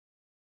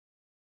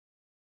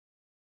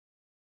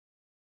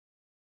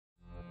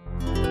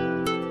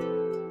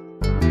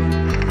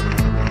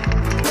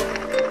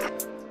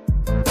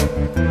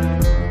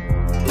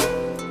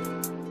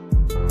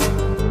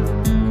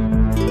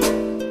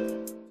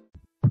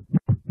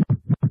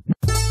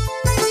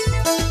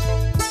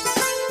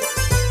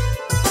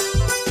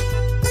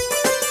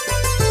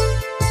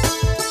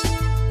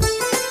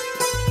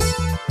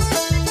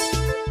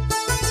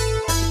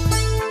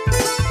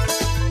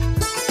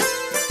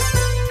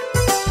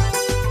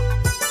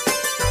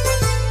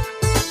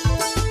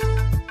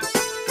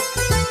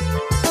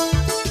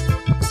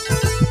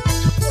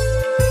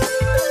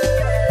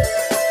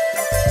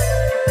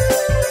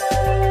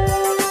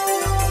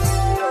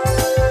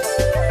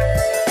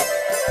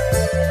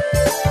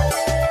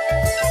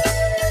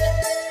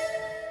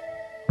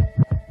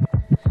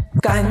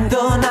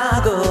কান্দো না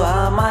গো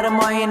আমার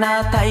ময়না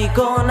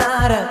থাইকো না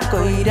রাগ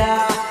কইরা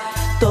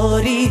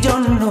তোরি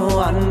জন্য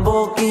আনবো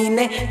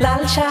কিনে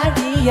লাল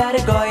শাড়ি আর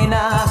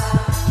গয়না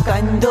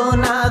কান্দো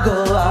না গো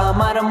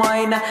আমার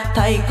ময়না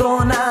থাইকো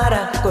না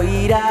রাগ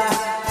কইরা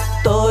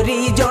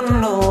তোরি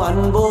জন্য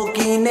আনবো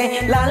কিনে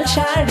লাল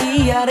শাড়ি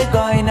আর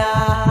গয়না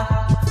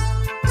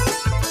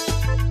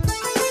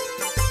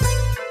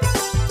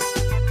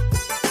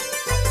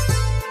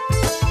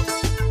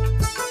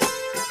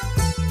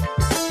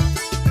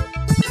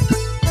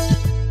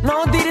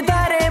নদীর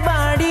ধারে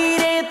বাড়ি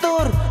রে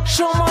তোর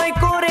সময়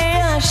করে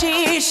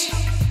আসিস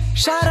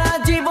সারা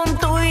জীবন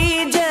তুই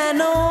যেন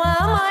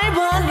আমায়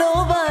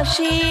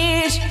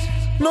ভালোবাসিস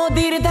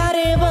নদীর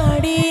ধারে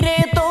বাড়ি রে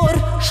তোর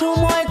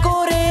সময়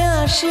করে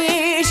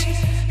আসিস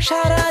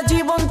সারা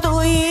জীবন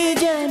তুই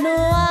যেন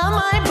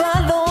আমায়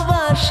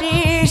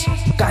ভালোবাসিস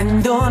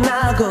কান্দো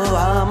না গো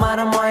আমার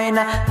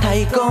ময়না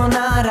থাইকো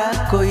না রাগ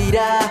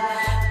কইরা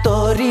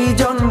তোরি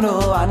জন্য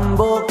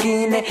আনবো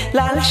কিনে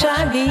লাল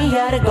শাড়ি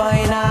আর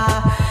গয়না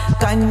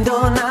কান্দো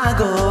না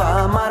গো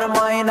আমার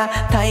ময়না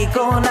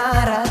থাইকো না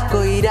রাগ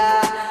কইরা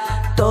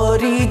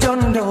তোরি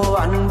জন্য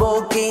আনবো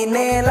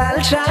কিনে লাল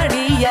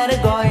শাড়ি আর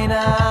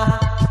গয়না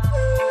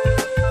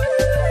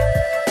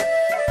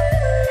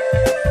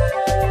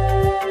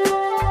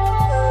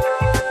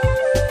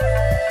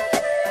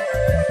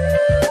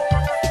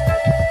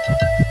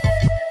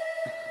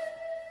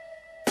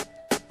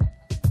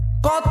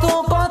কত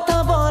কথা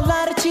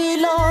বলার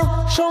ছিল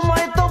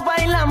সময় তো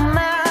পাইলাম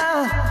না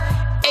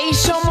এই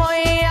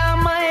সময়ে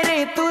আমায়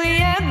রে তুই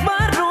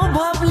একবারও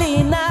ভাবলি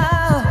না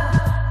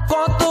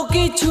কত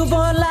কিছু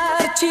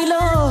বলার ছিল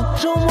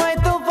সময়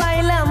তো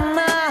পাইলাম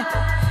না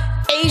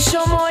এই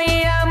সময়ে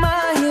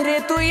আমায় রে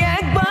তুই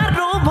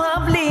একবারও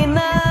ভাবলি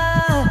না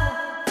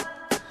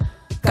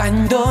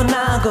কান্দো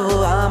না গো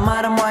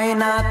আমার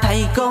ময়না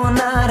থাইকো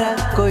না রাগ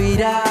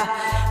কইরা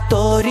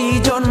তোরি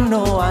জন্য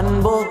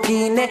আনবো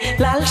কিনে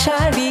লাল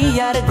শাড়ি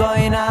আর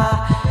গয়না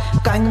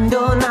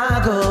কান্দো না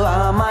গো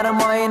আমার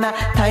ময়না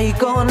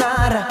থাইকো না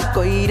রাগ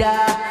কইরা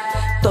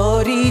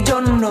তোরি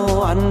জন্য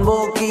আনবো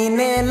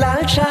কিনে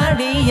লাল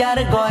শাড়ি আর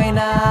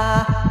গয়না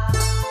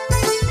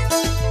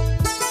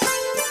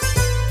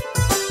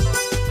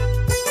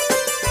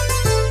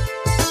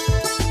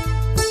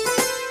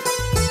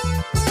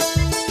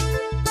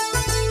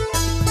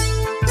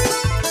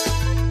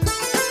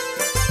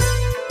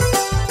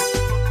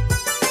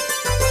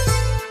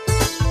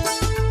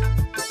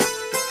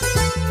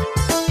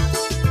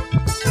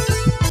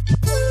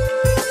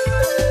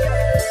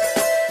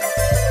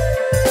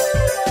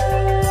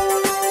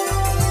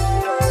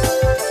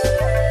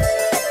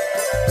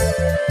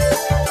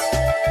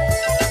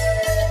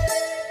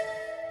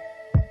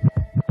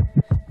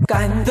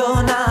কান্দো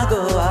না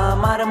গো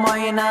আমার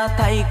ময়না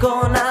থাইকো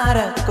না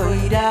রাগ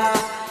কইরা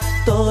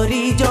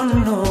তোরি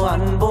জন্য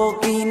আনবো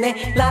কিনে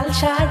লাল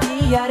শাড়ি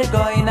আর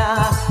গয়না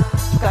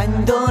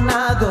কান্দো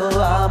না গো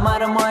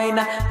আমার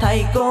ময়না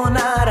থাইকো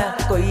না রাগ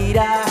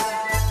কইরা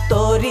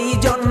তোরি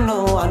জন্য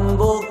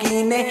আনবো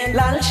কিনে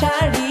লাল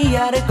শাড়ি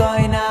আর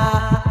গয়না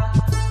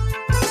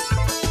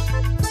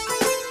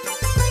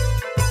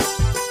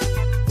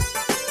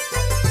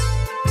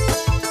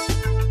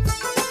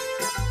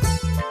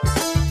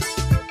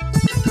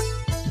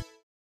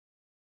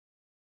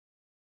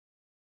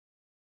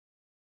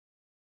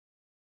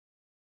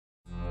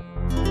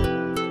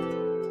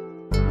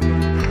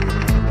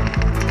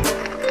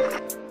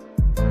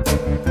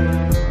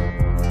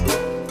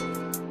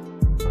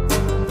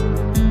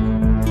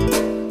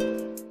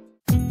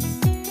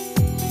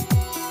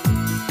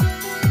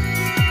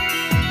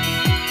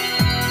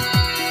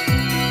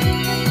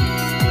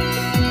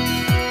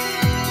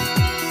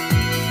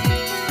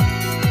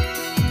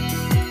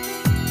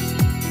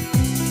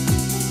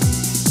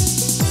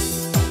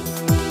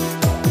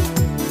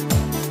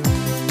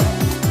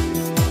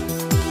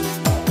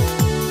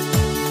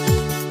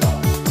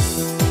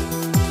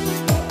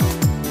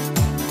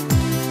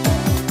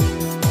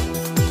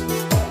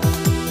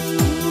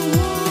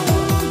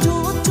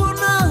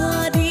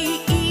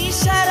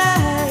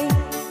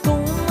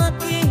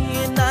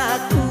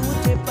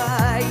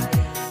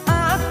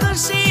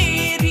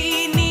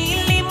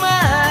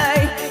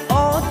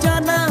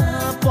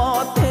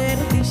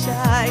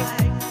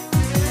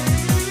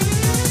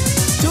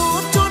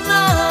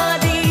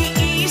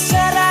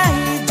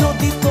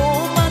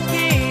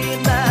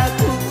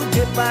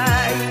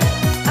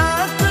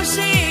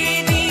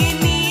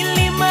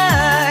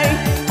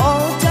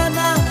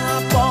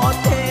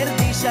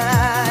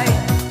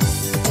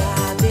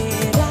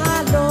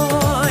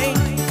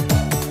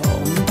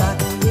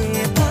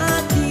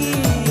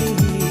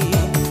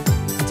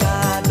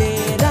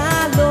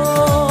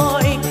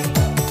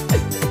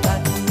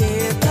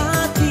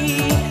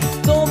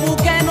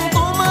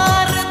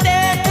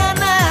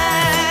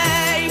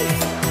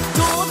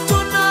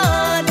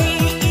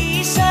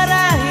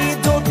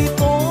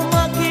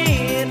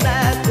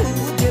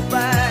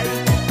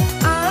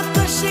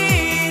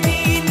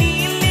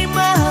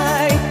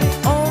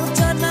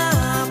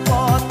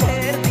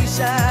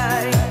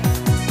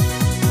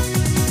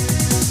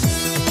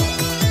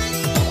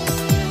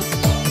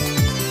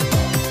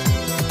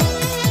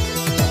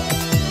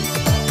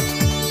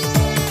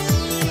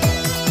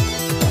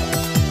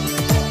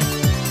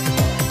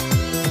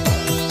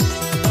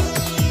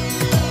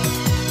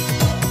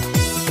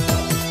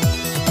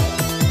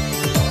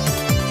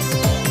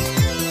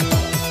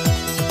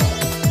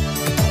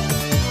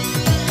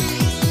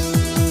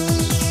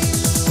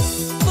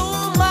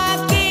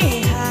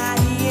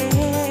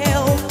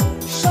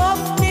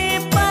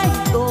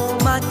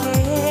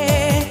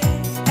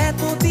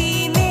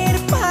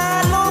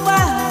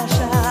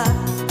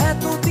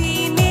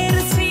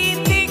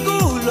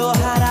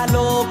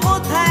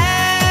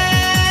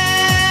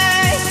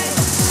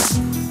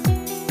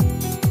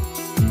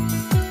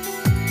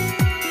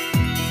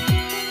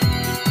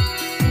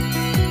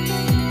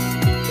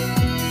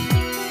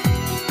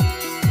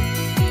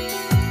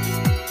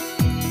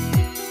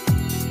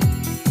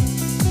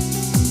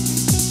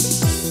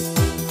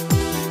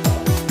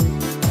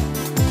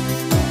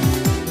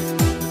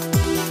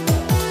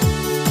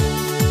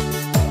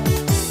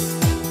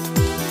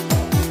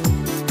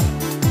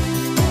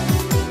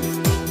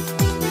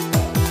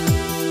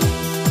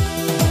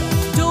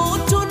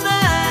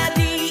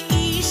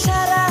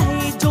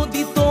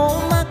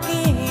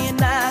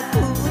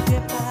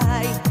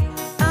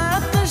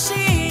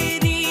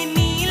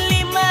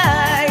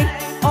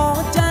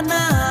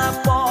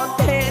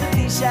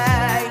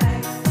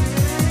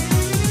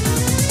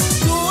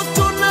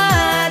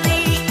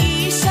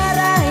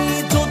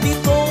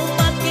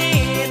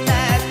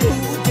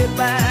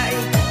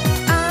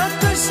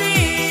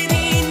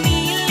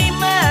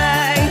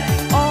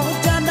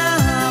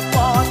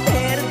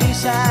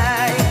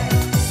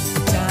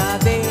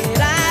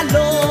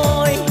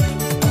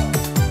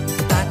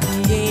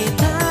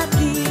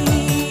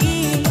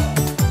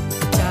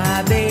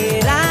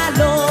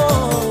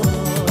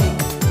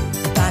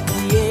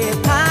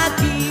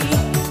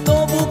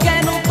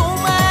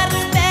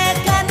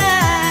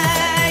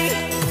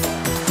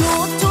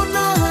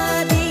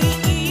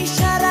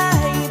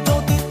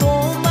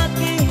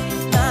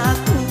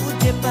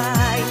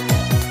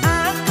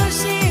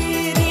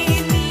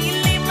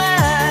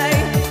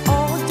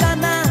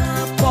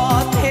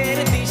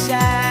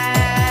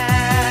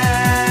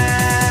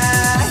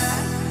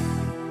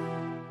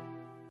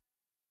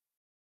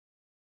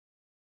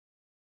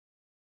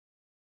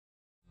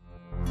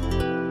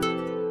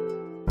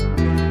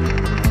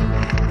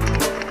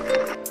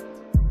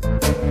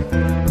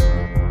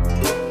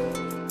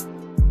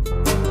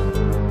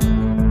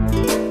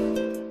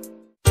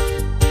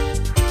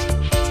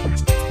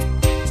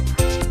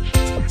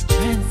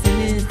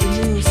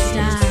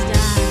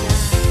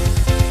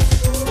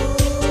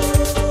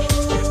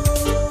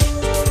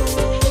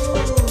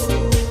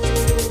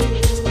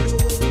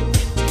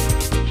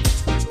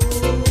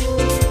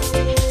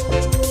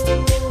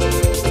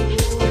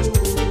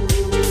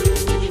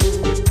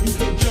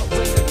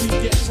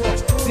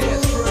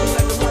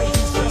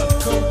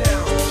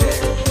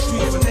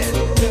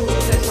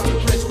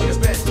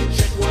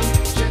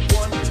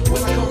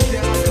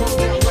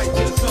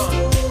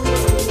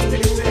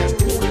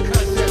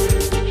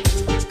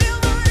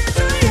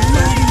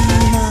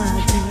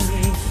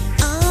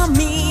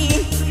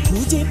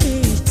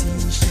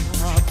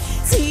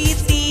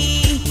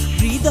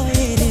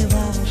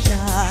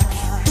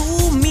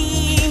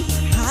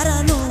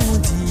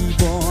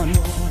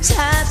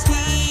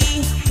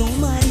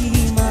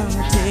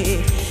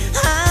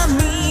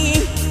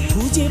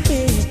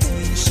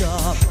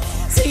সব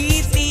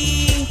স্মৃতি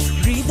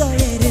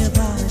হৃদয়ের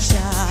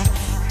ভাষা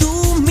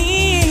তুমি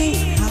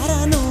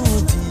হারানো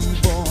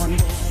জীবন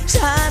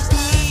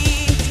সাথী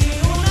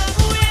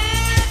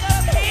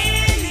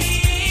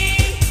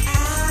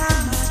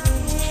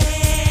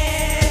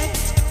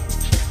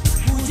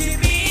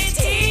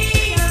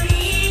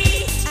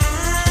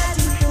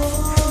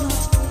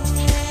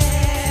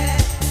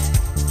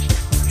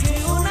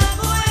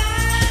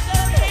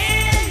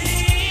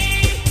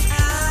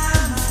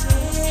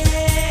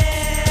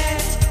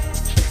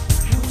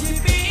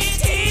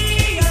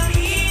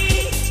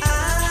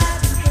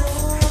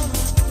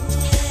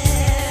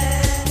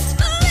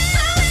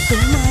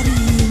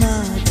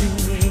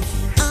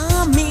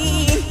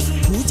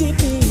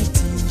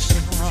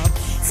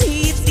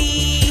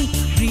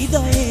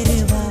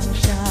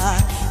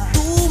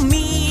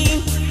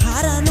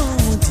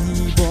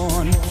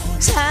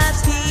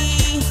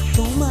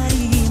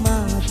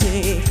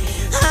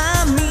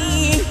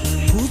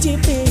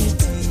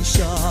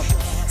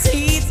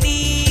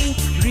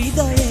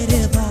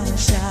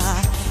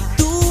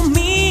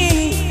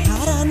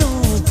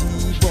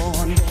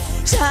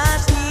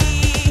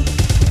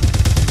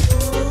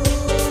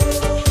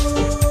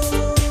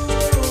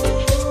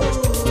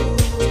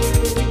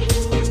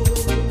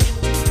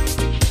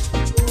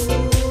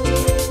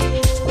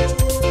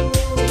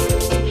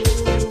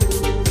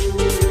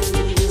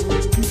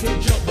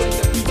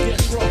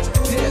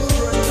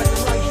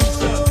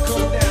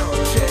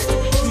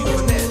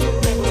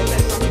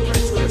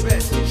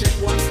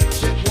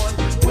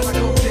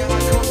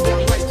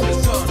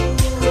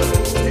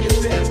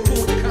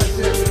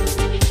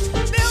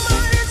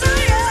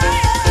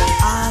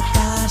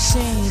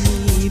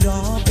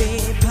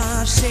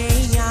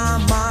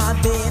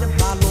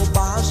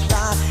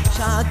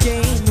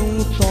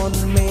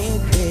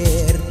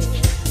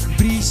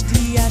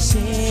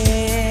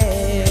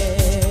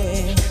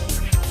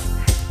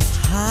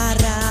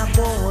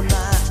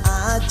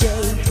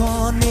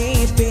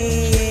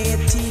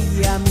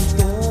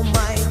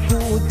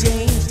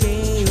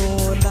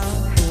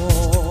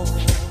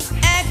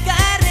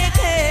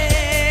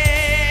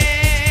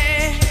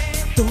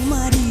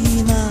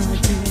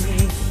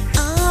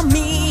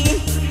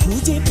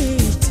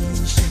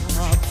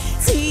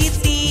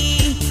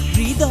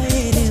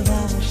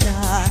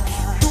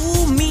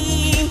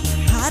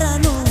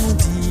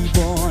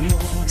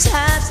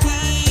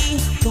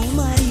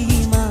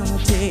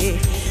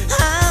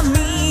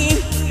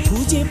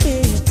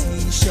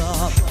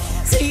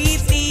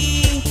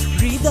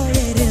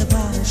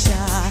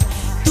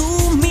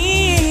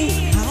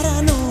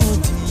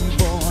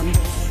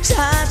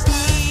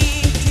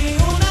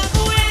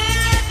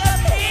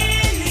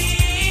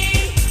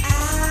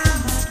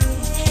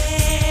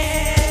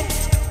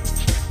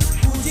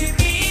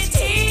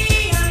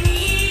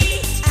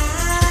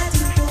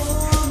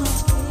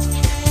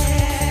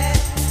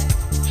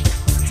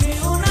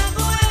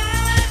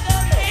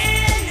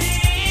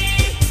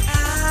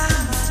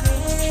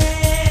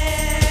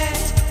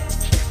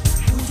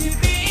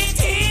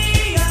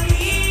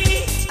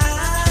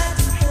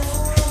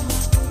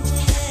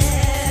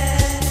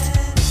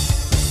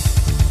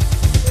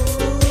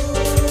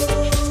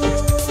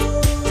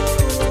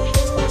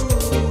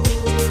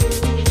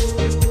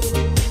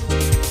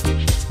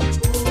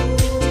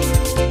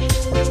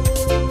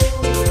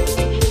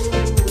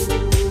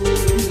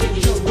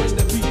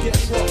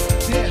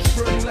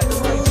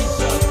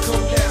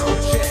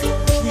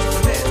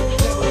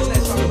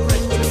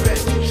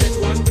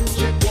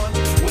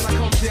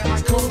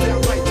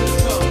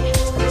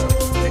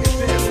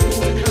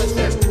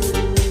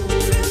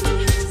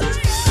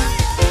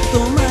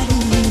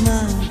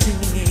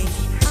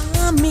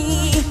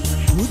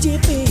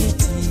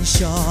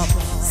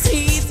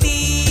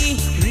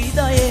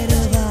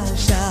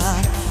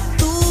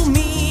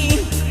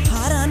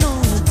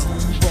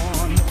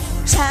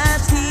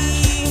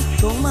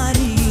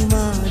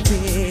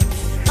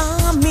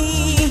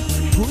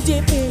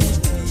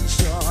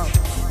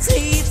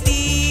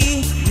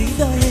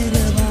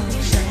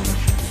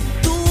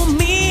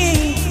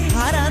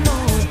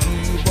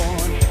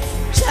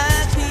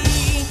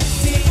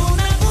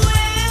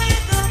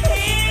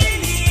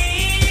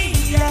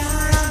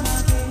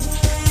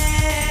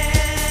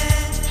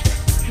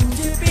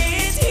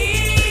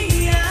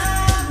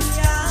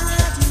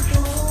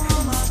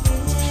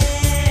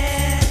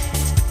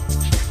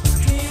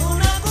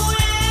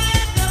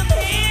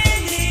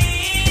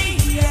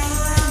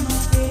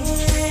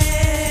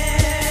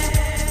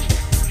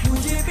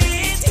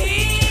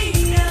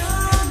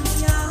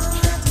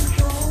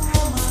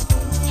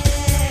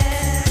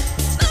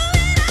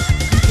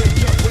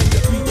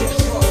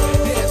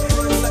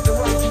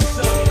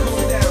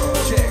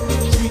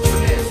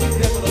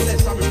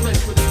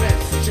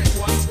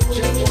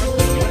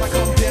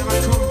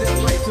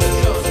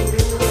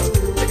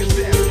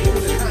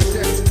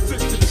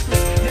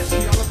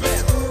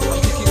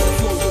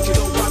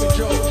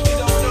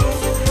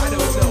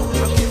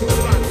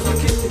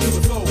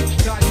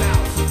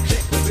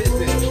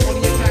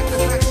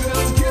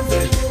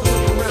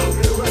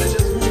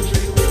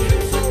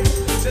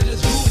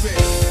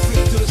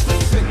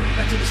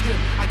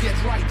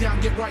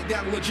right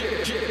down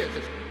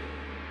legit.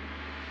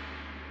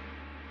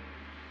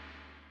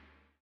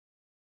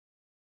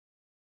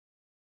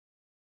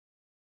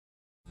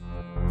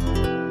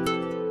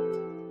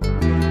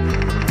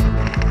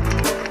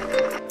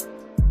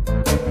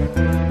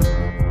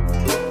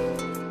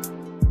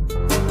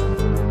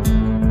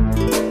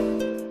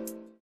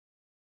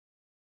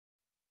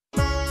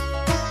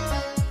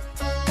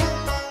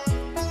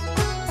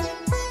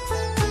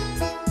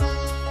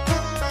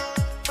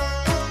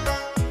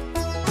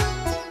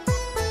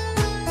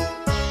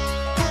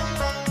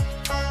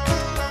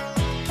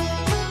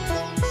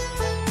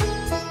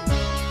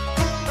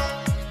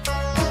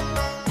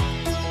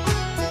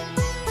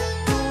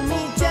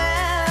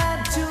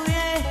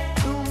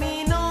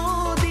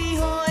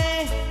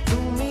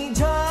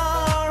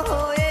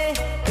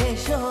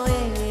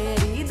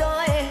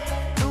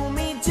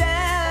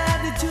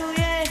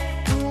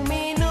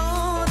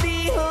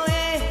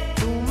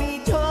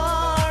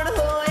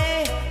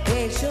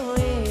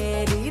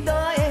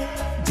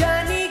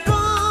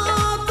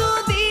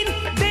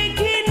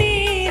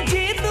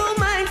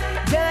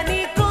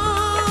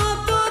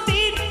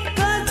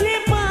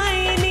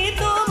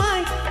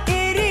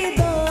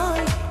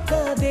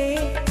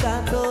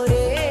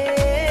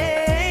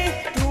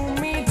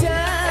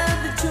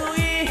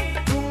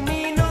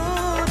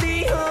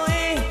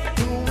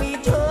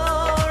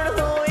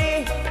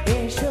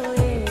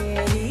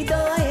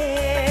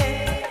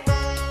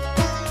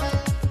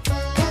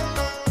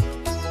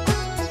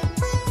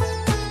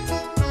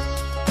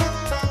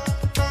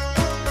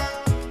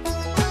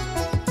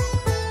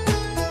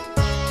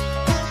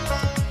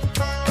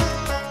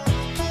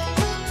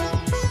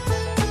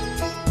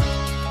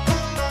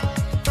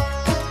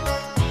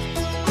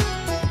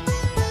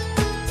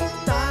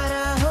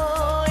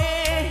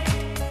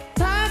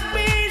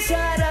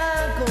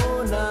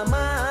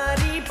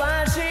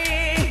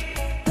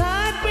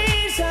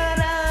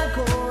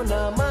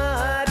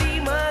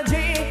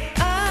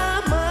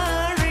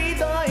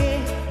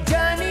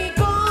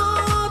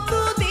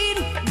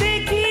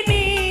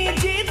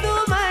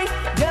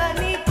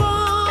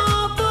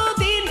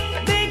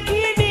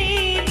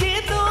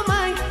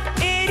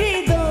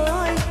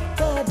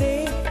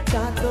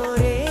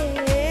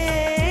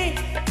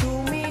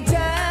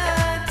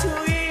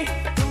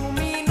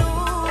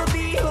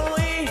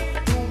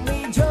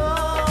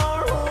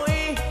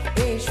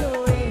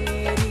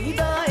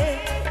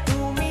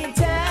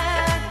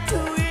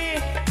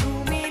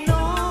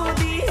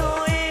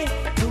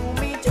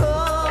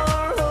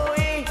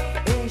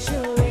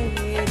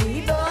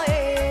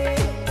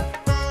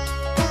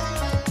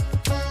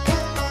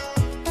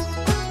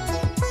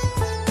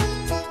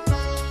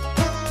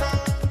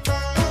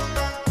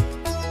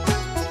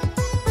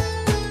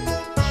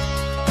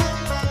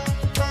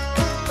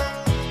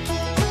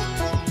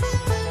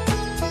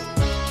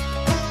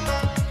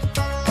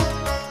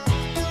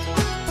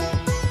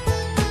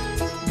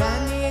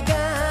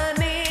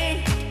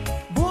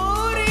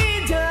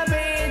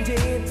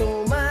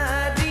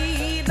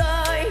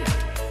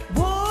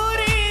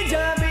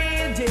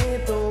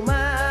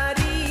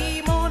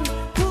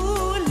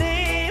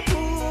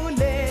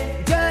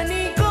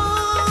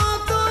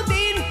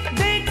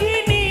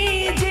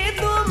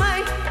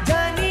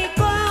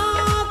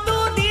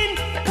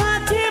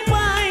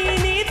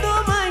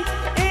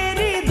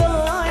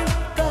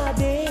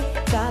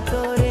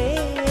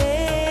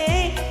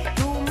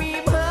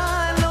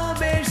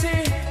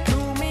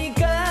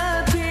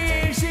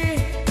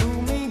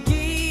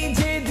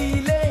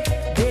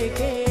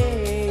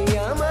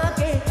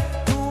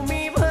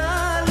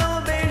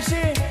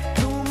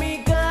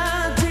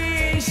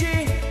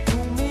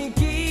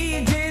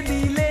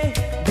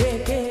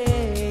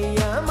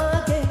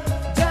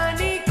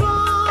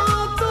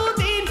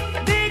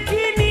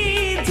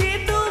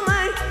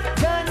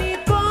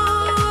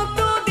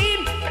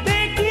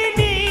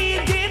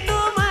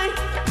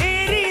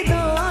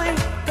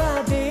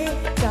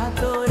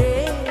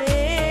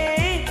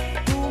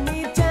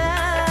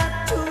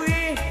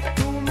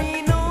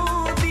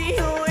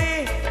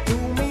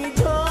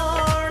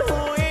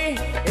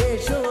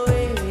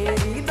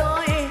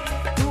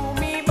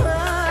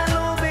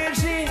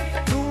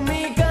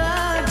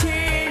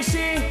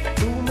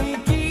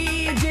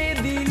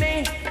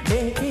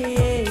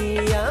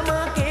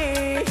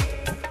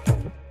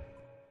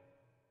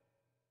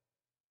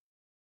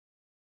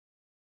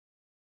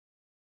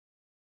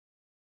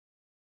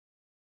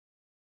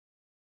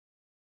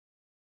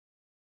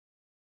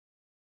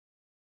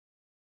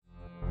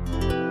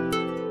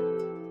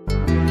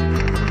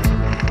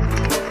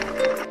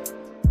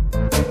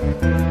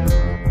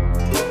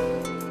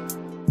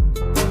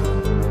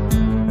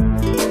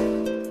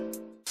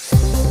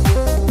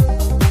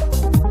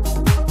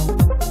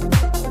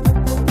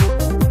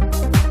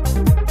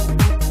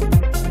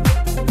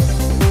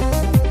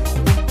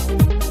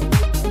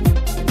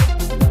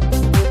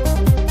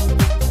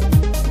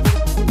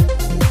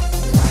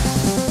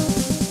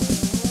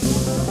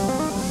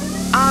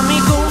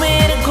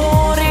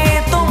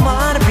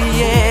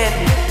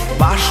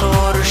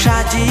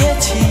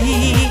 সাজিয়েছি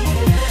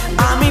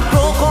আমি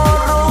প্রখর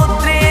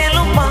রৌদ্রে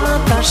এলো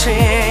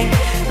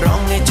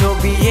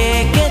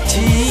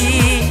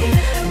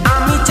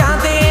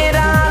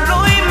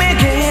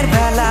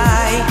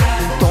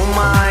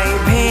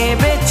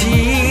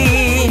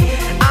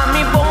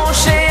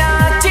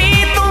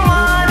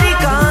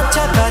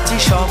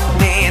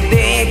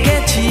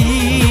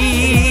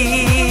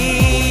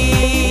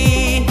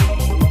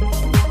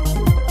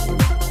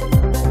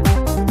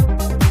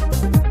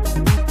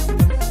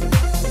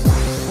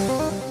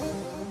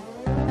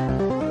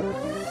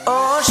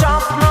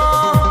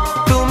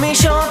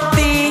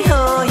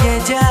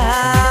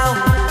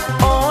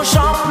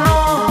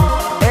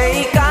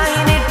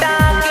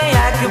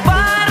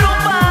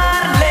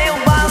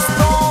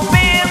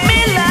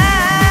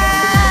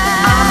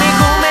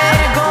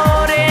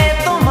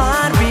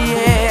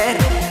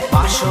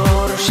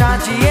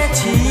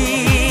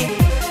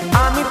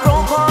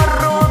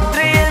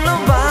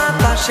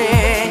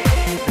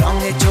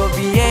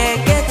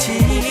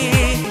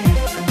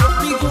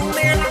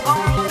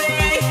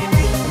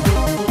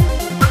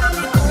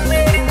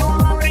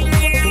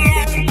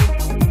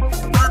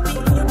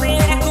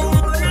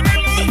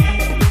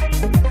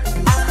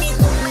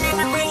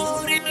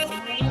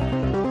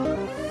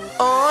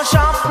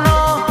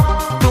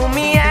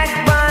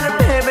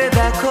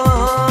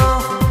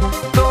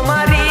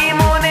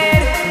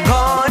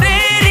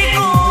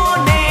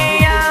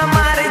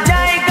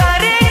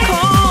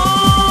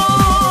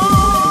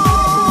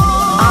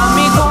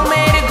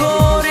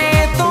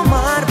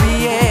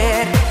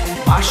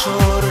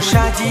বাসর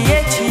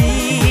সাজিয়েছি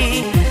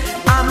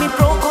আমি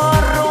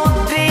প্রখর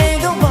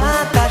রৌদ্রের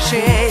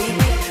বাতাসে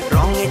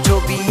রঙে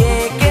ছবি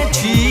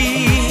এঁকেছি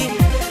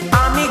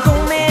আমি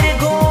ঘুমের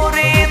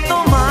ঘোরে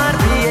তোমার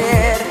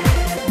বিয়ের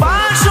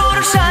বাসর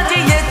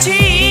সাজিয়েছি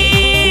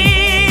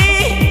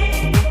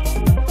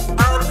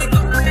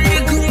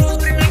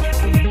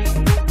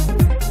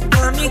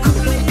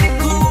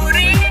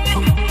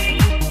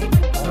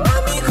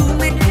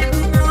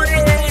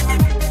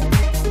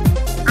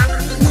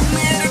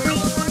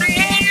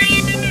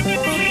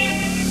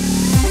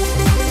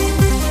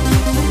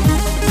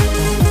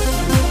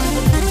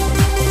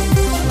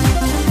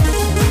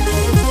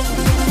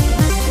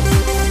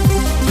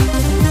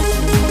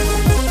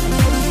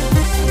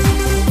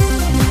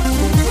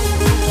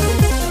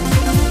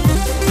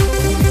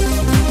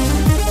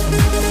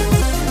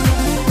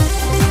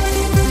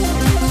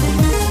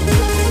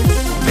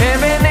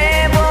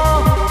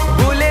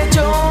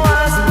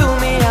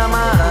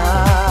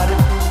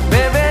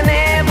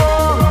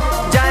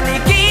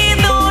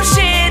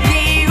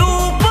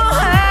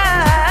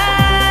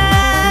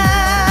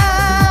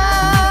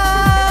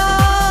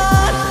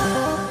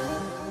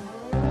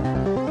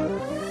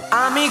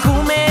আমি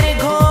ঘুমের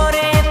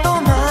ঘরে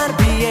তোমার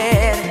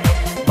বিয়ের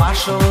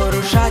বাসর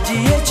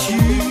সাজিয়েছি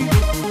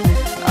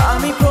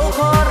আমি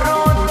প্রখর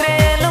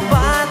রৌদ্রের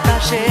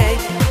বাতাসে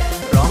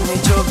রঙে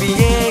ছবি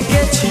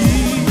এঁকেছি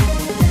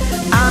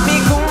আমি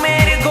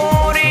ঘুমের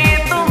ঘরে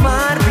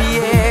তোমার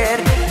বিয়ের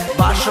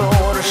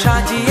বাসর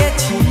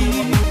সাজিয়েছি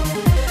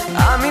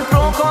আমি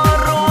প্রখর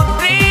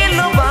রৌদ্রের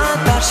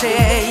বাতাসে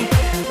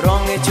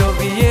রঙে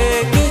ছবি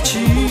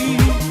এঁকেছি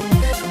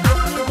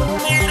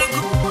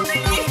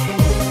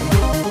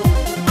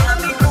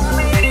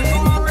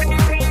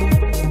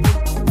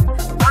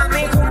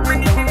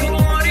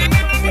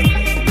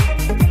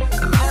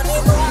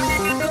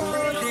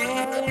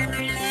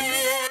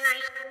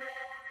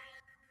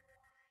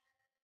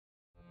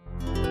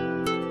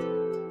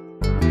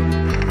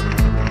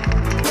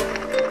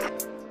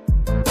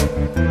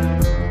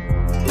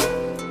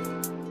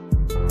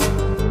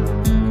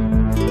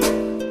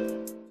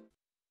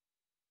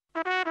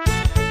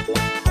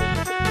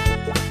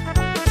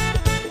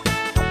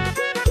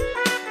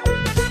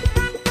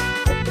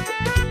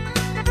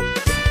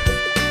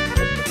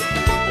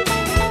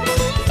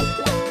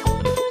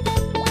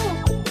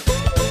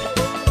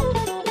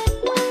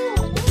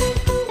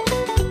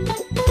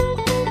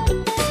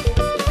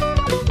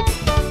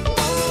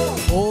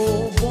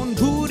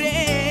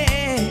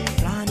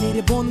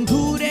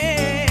বন্ধুরে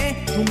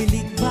তুমি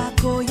লিখবা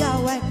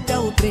কয়াও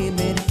একটাও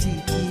প্রেমের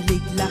চিঠি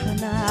লিখলা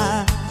না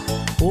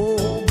ও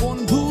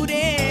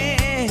বন্ধুরে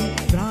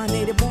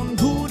প্রাণের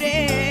বন্ধুরে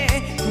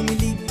তুমি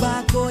লিখবা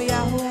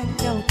কয়াও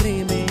একটাও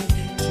প্রেমের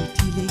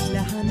চিঠি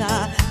লিখলা না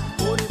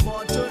ওরে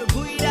বছর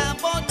ঘুইরা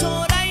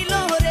বছর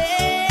আইলো রে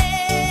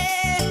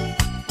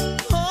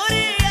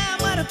ওরে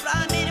আমার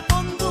প্রাণের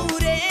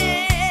বন্ধুরে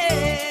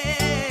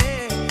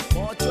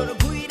বছর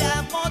ঘুইরা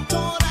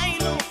বছর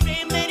আইলো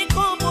প্রেমের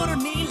খবর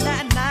নিলা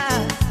না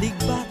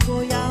লিখবা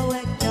কয়াও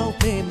একটাও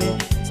প্রেমের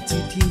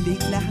চিঠি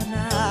লিখলা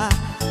না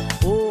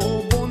ও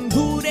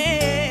বন্ধুরে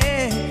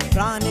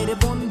প্রাণের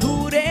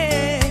বন্ধুরে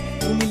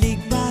তুমি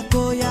লিখবা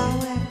কয়াও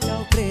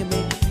একটাও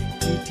প্রেমের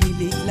চিঠি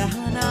লিখলা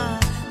না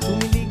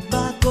তুমি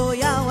লিখবা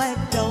কয়াও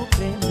একটাও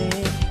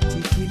প্রেমের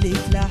চিঠি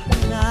লিখলা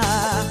না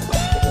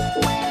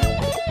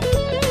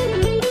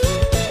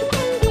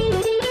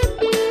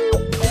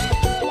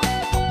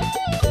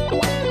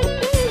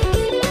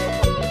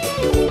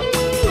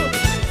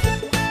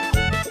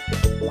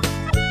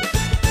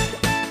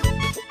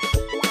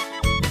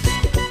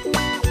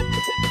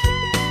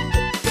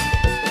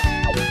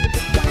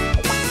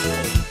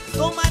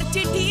তোমার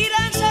চিঠির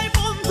আশায়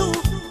বন্ধু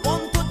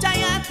বন্ধু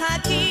চাইয়া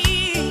থাকি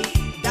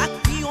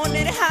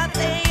ডাকিওনের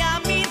হাতে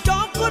আমি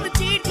যখন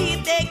চিঠি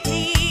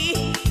দেখি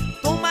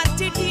তোমার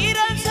চিঠির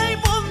আশায়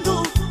বন্ধু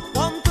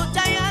বন্ধু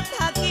চাইয়া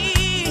থাকি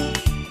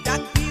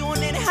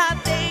ডাকিওনের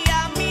হাতে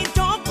আমি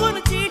যখন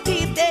চিঠি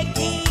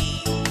দেখি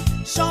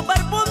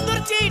সবার বন্ধুর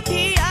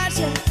চিঠি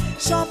আসে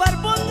সবার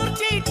বন্ধুর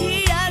চিঠি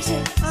আসে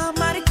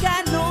আমার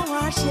কেন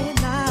আসে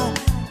না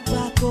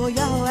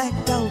কয়াও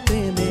একটাও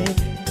প্রেমের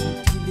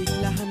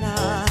লিখলা না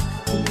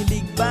তুমি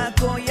লিখবা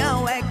কয়াও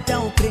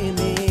একটাও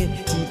প্রেমের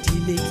চিঠি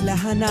লিখলা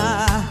না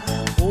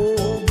ও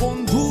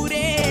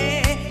বন্ধুরে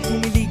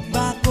তুমি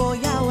লিখবা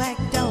কয়াও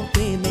একটাও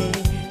প্রেমের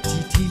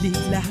চিঠি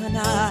লিখলা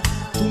না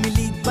তুমি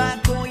লিখবা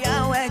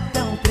কয়াও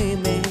একটাও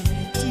প্রেমের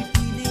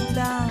চিঠি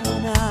লিখলা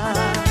না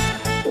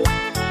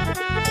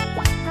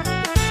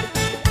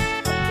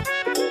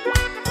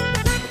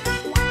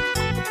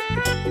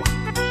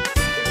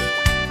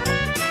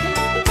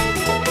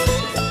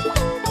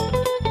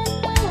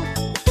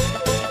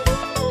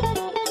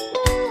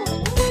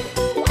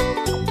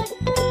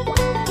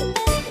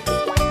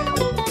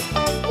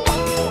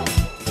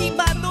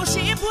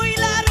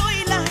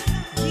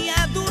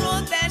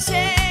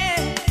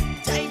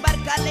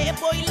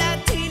বইলা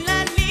ছিলা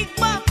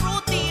লিখবা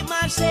প্রতি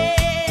মাসে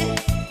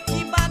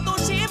কিবা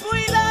দোষে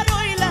ভুইলা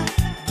রইলা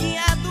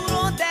গিয়া দূর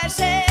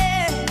দেশে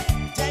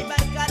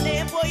যাইবার কালে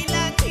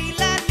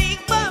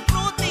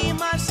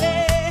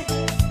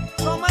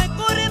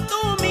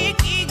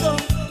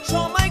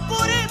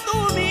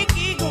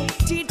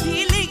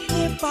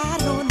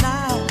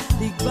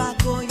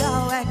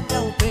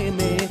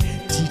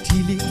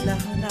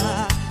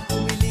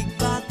তুমি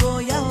লিখবা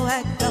কয়াও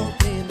একটাও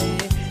প্রেমে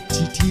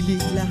চিঠি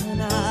লিখলা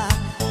না।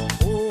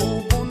 ও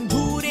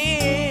বন্ধুরে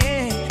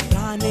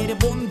প্রাণের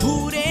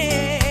বন্ধুরে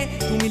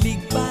তুমি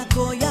লিখবা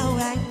কয়াও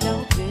একটাও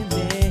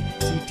প্রেমে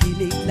চিঠি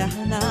লিখলা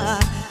না।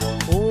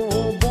 ও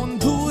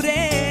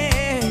বন্ধুরে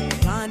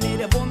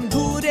প্রাণের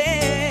বন্ধুরে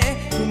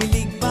তুমি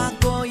লিখবা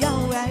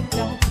কয়াও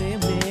একটাও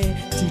প্রেমে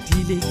চিঠি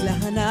লিখলা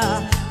না।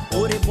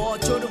 ওরে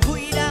বছর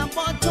ঘুইরা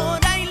বছর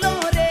আইলো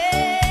রে,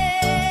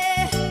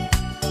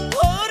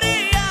 ওরে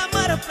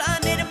আমার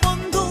প্রাণের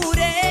বন্ধু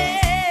রে।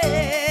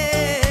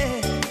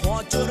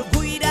 বছর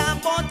ঘুইরা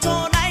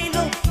বছর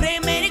আইলো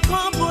প্রেমের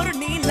খবর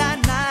নিলা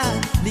না।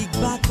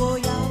 লিখবা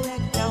কয়াও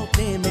একটাও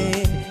প্রেমে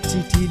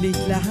চিঠি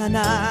লিখলা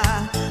না।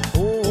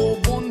 ও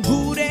বন্ধু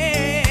রে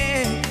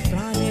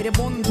প্রাণের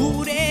বন্ধু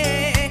রে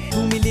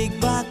তুমি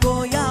লিখবা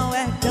কয়াও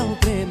একটাও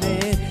প্রেমে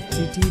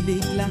চিঠি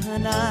লিখলা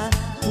না।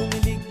 তুমি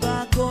লিখবা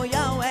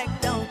কয়াও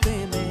একটাও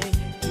প্রেমে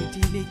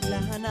চিঠি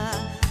লিখলা না।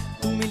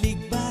 তুমি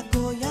লিখবা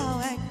কয়াও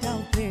একটাও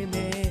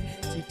প্রেমে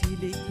চিঠি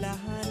লিখলা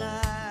না।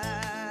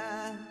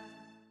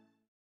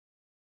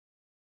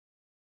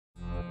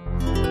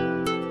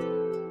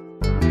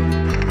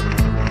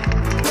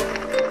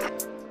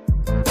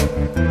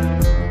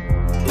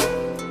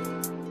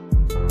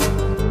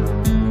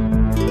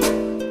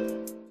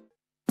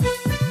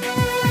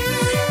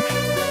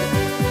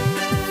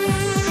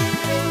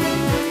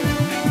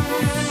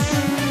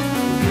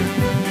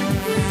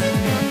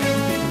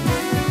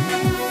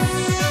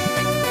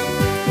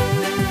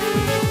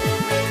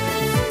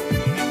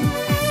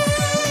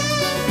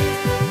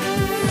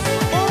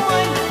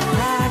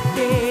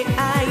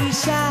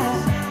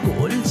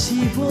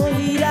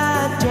 বইরা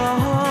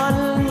জল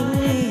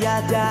নিয়া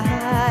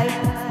যায়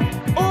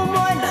ও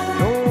ময়না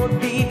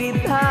নদীর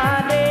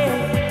ধারে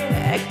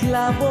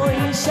একলা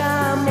বৈশা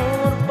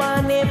মোর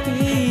পানে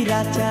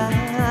ফিরা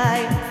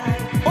চায়।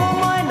 ও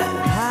ময়না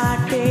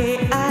ঘাটে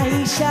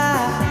আইসা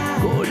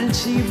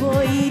কলসি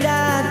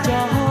বইরা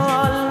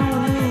জল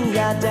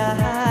নিয়া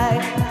যায়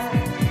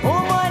ও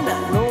ময়না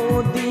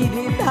নদীর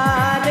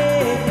ধারে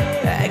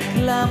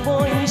একলা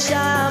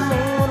বৈশা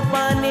মোর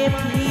পানে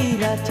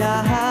ফিরা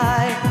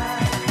চায়।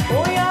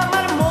 ওই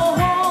আমার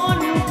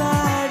মোহন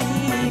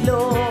কাড়িল,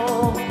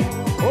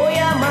 ওই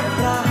আমার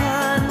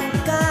প্রাণ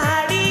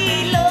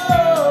কাড়িল,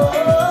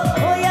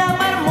 ওই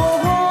আমার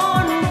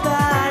মোহন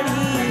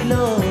কাড়িল,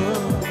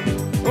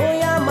 ওই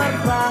আমার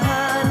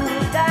প্রাণ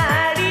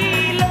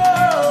কাড়িল।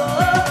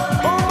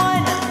 ও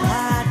ময়না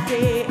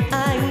ঘাটে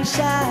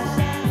আইসা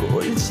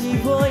কলসি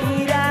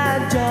বইরা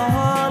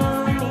জল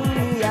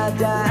নিয়া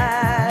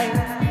যায়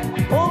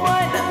ও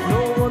ময়না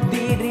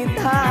নদীর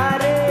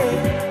ধারে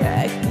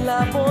একলা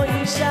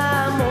বৈশা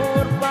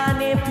মোর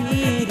পানে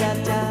ফিরা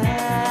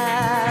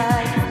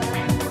যায়।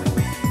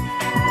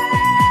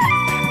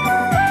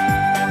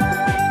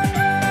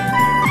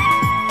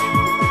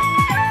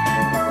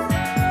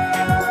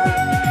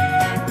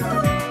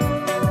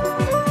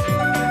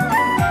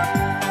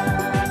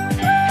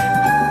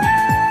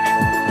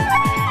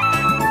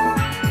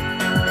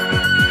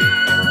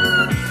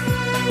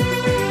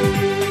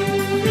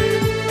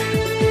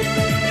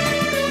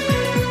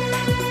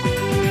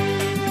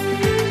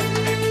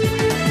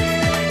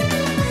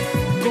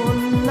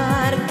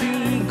 কন্যার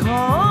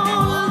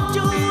দীঘল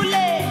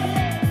চুলে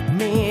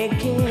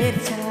মেঘের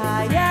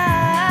ছায়া,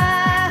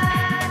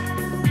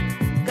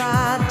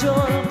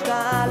 কাজল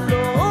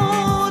কালো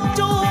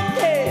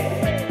চোখে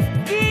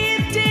কি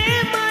যে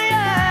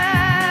মায়া।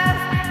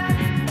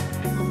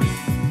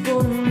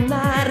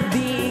 কন্যার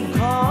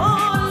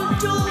দীঘল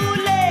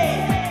চুলে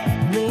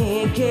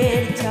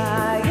মেঘের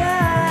ছায়া,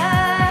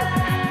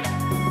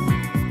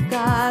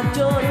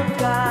 কাজল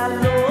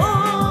কালো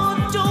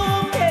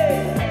চোখে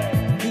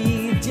কি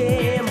যে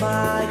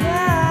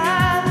মায়া।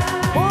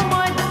 ও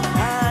ময়না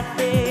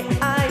ঘাটে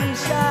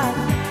আইসা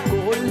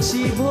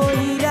কলসি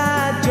ভইরা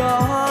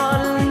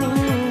জল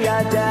নিয়া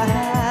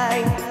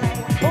যায়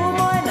ও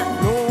ময়না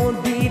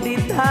নদীর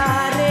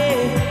ধারে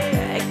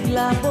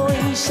একলা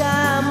বৈশা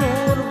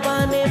মোর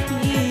পানে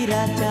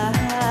ফিরা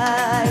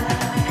যায়।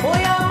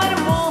 ওই আমার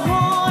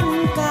মোহন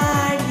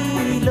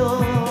কাড়িল,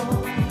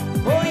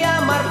 ওই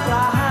আমার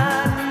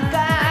প্রাণ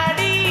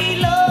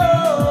কাড়িল,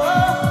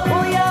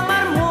 ওই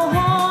আমার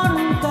মোহন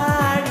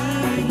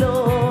কাড়িল,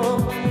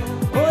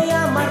 ওই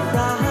আমার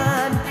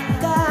প্রাণ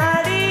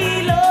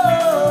কাড়িল।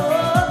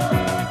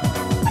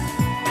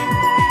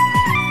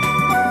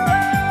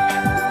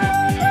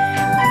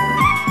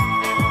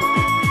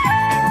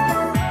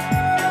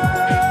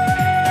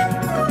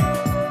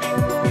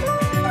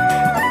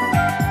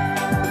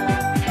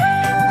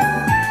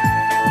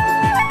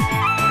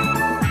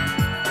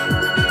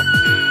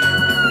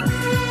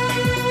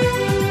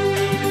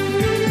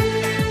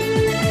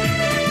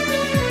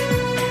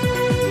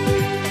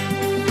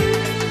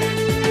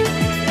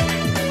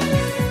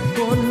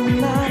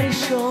 কন্যার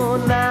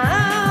সোনা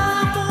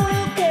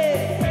মুখে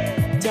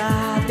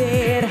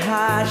যাদের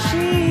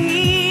হাসি,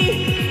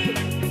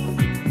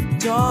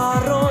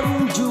 চরণ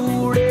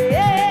জুড়ে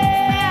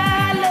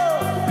আলো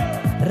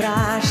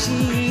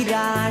রাশি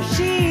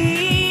রাশি।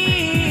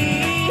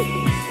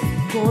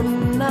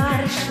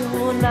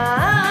 না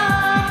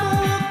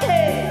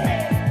মুখে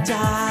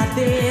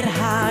চাঁদের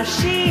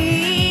হাসি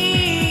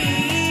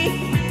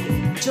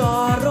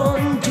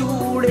চরণ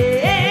জুড়ে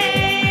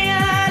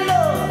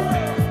আলো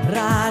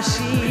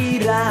রাশি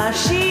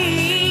রাশি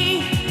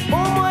ও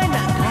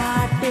ময়না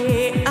ঘাটে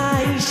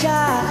আইসা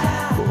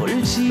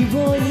কলসি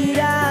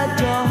বইরা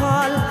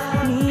জল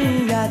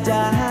নিয়া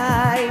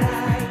যায়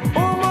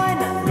ও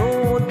ময়না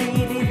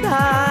নদীর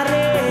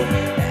ধারে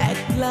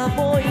একলা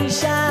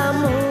পয়সা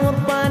মোর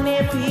পানে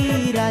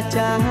ফিরা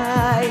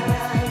যায়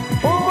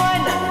ও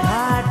ময়না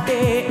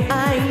ঘাটে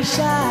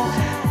আইসা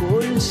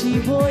কলসি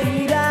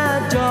বইরা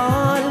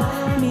জল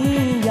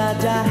নিয়া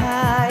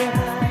যায়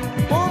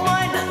ও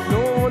ময়না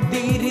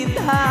নদীর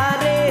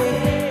ধারে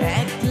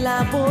একলা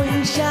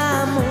পয়সা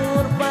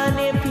মোর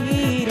পানে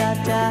ফিরা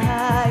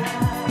যায়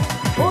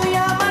ওই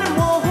আমার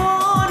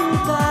মোহন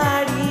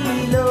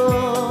কাড়িল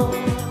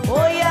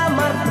ওই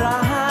আমার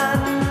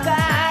প্রাণ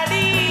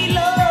কাড়িল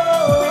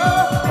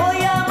ওই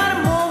আমার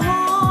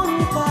মোহন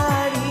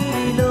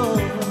কাড়িল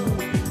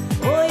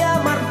ওই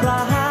আমার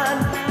প্রাণ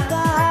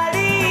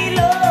কাড়িল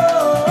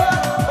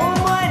ও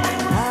ময়না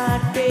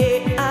ঘাটে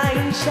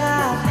আইসা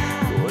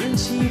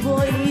কলসি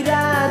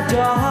বইরা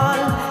জল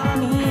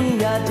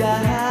নিয়া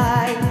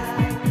যায়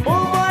ও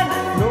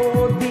ময়না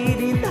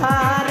নদীর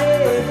ধারে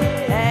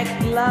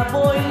একলা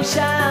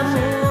পয়সা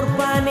মোর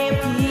পানে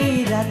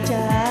ফিরা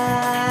যায়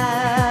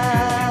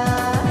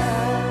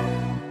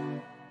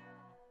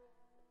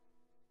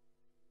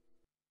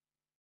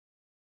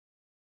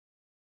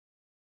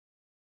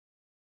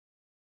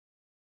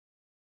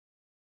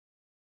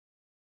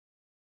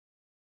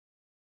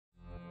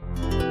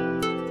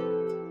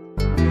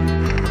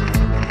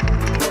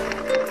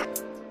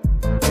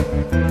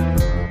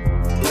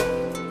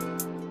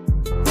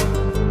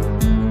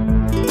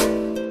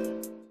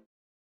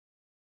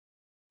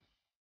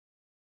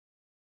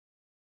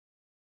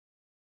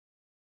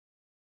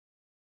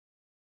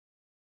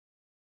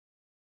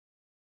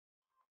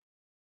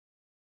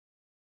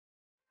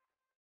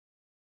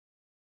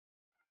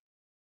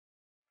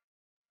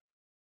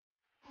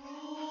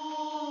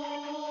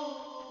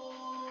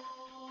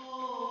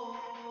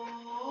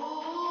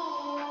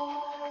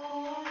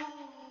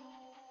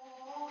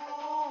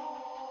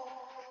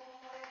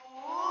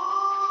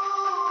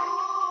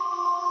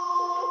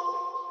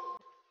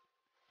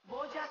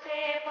বোঝাতে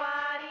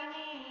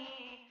পারিনি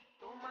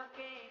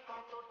তোমাকে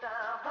কতটা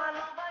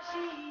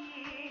ভালোবাসি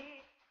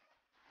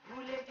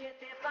ভুলে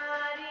যেতে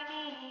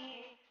পারিনি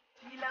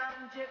ছিলাম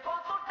যে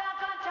কতটা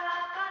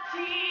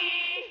কাছাকাছি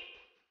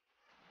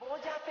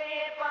বোঝাতে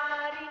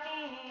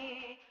পারিনি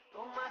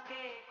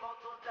তোমাকে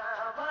কতটা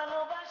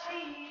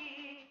ভালোবাসি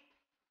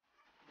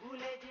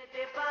ভুলে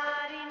যেতে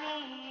পারিনি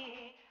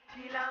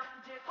ছিলাম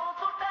যে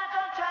কতটা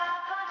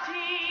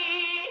কাছাকাছি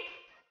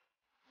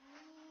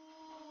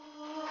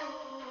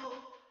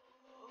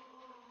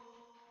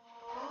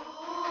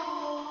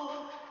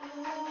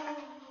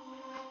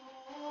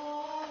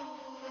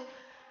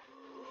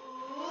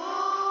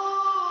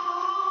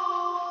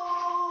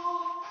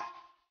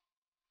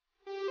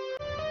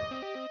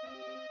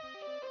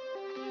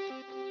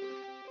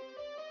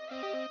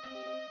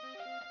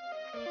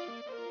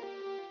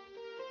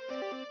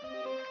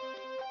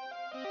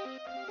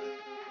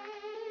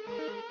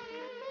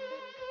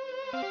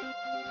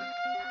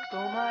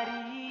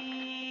তোমারই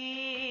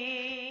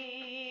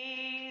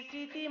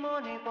স্মৃতি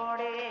মনে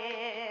পড়ে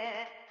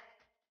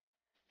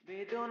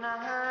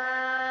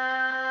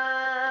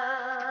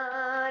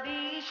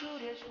বেদনারি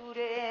সুরে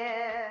সুরে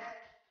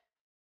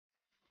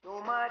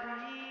তোমারই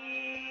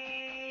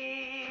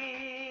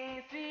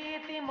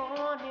স্মৃতি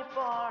মনে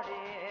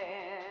পড়ে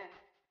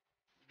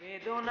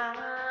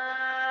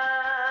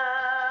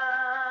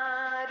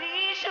বেদনারি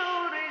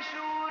সুরে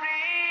সুরে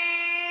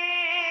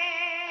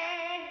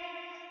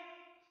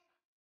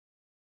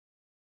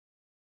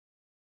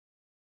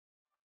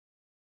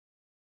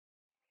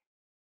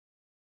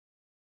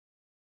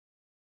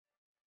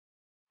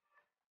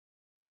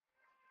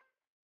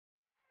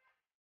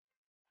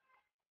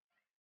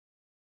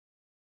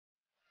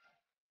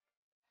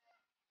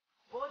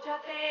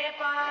বোঝাতে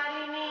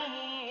পারিনি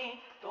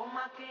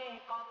তোমাকে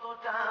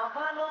কতটা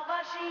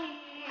ভালোবাসি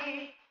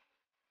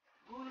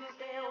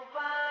ভুলতেও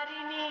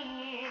পারিনি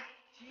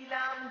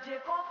ছিলাম যে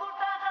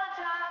কতটা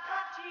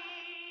কাছাকাছি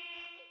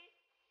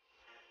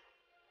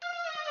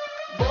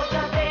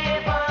বোঝাতে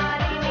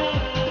পারিনি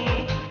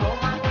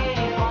তোমাকে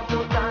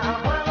কতটা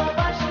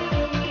ভালোবাসি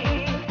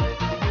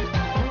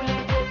ভুলে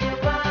যেতে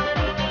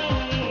পারিনি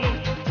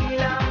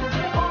ছিলাম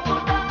যে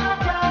কতটা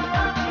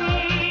কাছাকাছি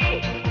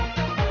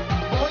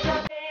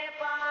বোঝাতে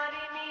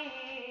পারিনি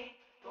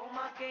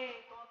তোমাকে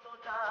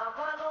কতটা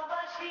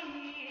ভালোবাসি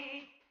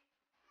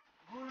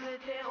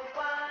ভুলতেও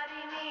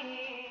পারিনি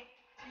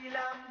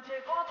ছিলাম যে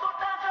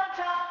কতটা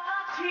কাছাকাছি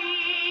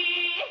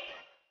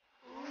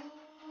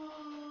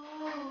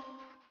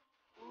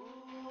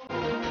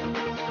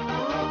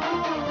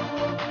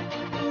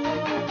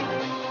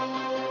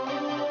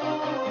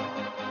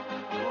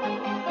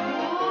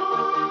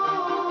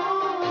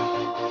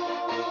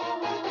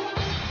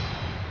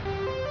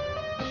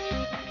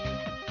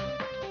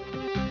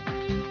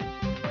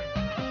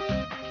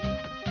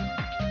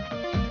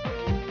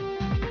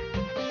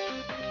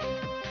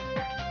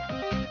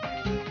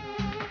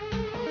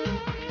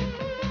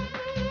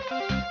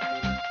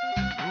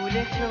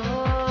ভুলেছো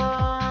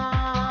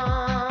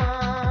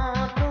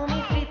তুমি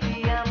স্মৃতি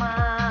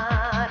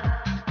আমার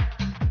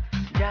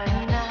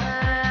জানি না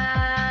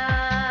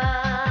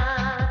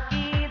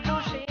কি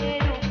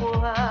দোষের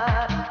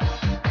উপহার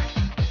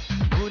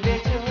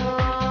ভুলেছো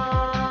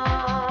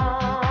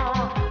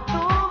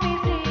তুমি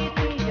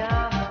স্মৃতি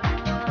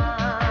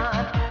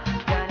আমার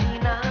জানি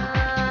না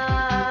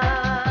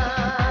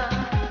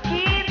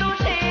কি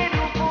দোষের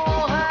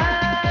উপহার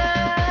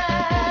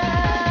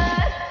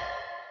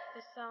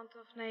The sound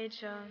of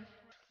nature.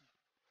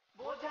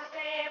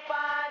 বোঝাতে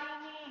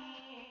পারিনি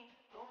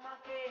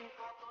তোমাকে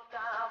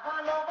কতটা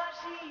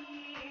ভালোবাসি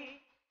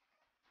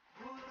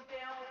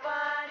ভুলতেও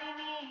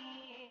পারিনি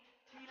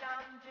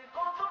ছিলাম যে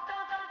কতটা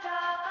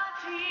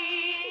কাছাকাছি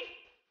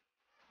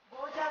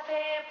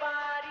বোঝাতে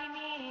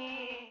পারিনি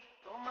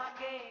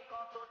তোমাকে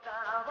কতটা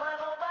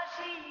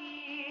ভালোবাসি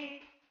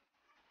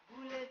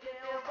ভুলে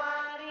যেও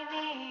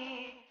পারিনি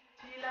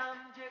ছিলাম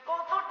যে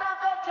কতটা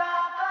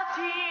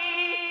কাছাকাছি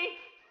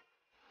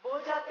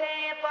বোঝাতে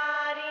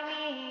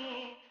পারিনি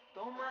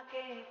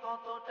তোমাকে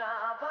কতটা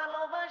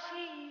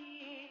ভালোবাসি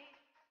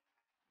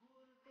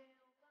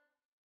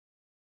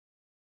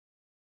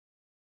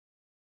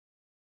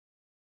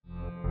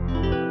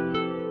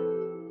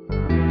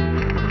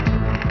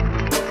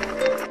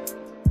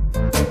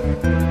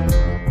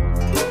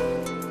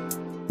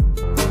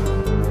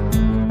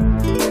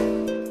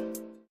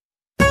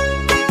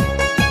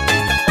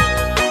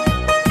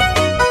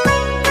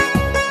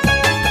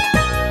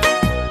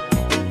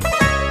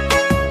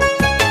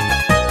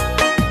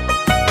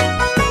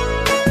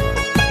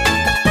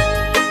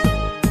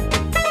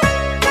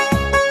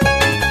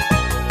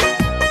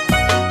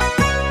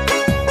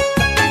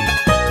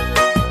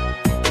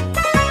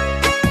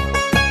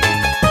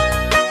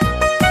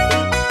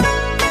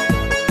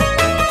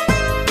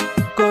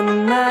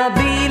কন্যা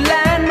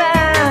দিলা না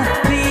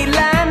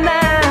দিলা না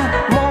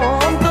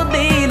মন তো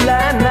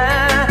দিলা না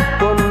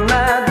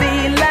কন্যা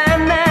দিলা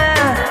না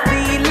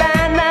দিলা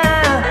না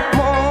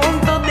মন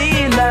তো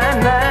দিলা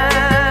না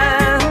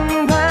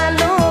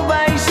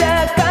ভালোবাসা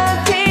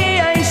কাছে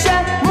আইসা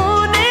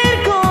মনের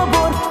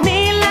খবর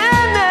নিলা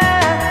না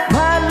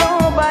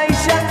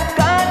ভালোবাসা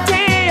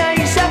কাছে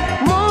আইসা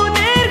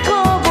মনের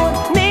খবর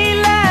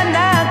নিলা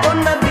না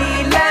কন্যা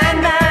দিলা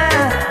না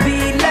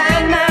দিলা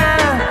না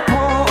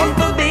মন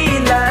তো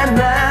দিলা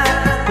না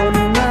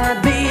কন্যা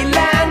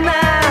দিলা না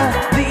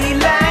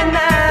দিলা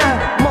না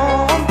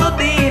মন তো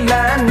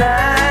দিলা না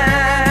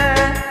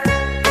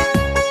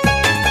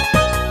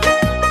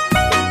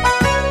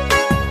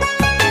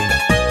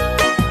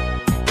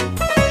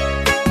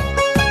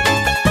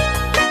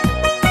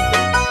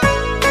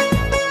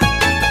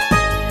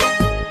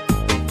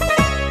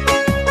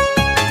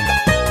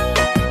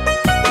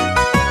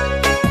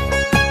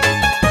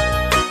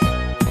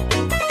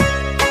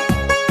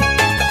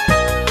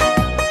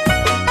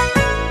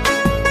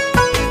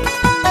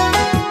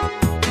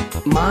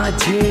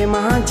মাঝে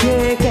মাঝে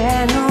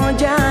কেন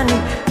জানি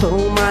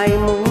তোমায়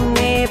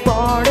মনে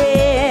পড়ে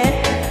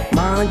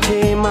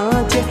মাঝে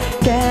মাঝে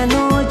কেন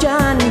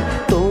জানি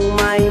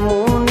তোমায়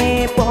মনে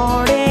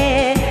পড়ে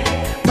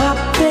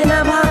ভাবতে না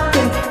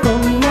ভাবতে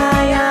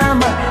কন্যায়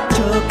আমার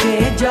চোখে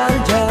জল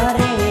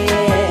ঝরে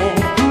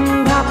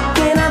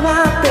ভাবতে না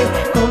ভাবতে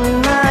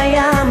কন্যায়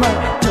আমার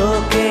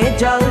চোখে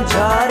জল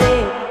ঝরে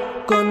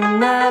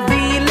কন্যা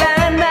দিলা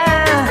না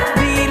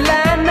দিলা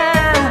না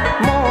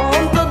মন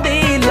তো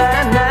দিলা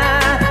না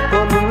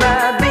কন্যা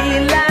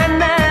দিলা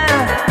না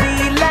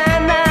দিলা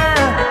না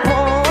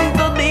মন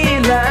তো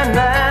দিলা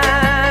না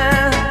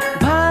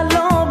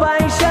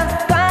ভালোবাসা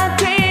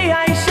কাছে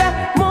আইসা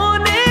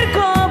মনের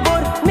খবর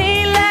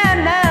নিলা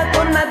না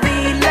কন্যা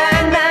দিলা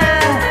না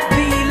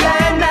দিলা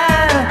না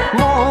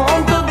মন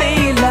তো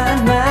দিলা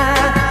না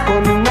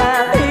কন্যা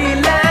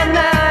দিলা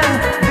না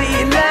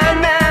দিলা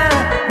না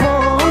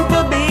মন তো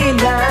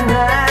দিলা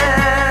না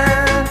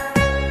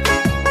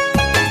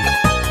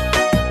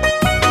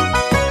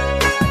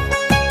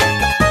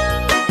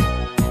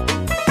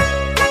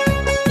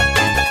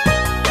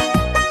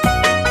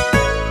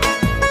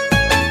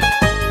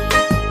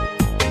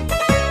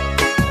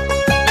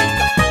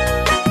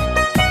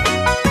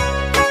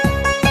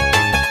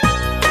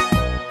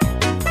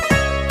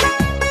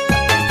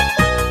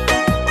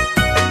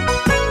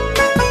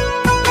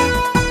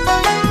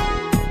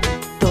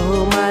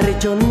তোমার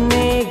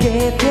জন্যে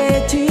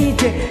গেঁথেছি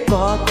যে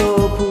কত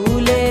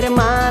ফুলের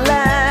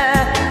মালা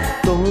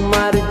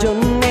তোমার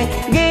জন্যে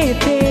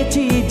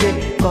গেঁথেছি যে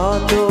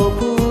কত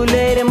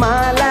ফুলের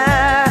মালা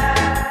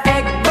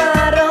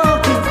একবারও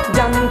কি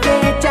জানতে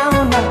চাও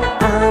না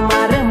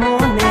আমার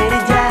মনের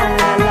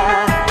জ্বালা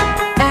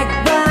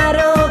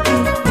একবারও কি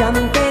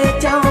জানতে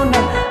চাও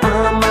না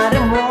আমার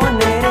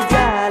মনের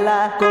জ্বালা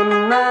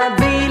কন্যা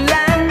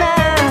দিলা না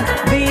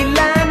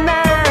দিলা না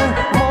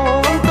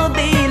মন তো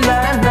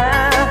দিলা না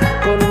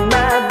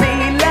কন্যা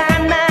দিলা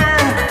না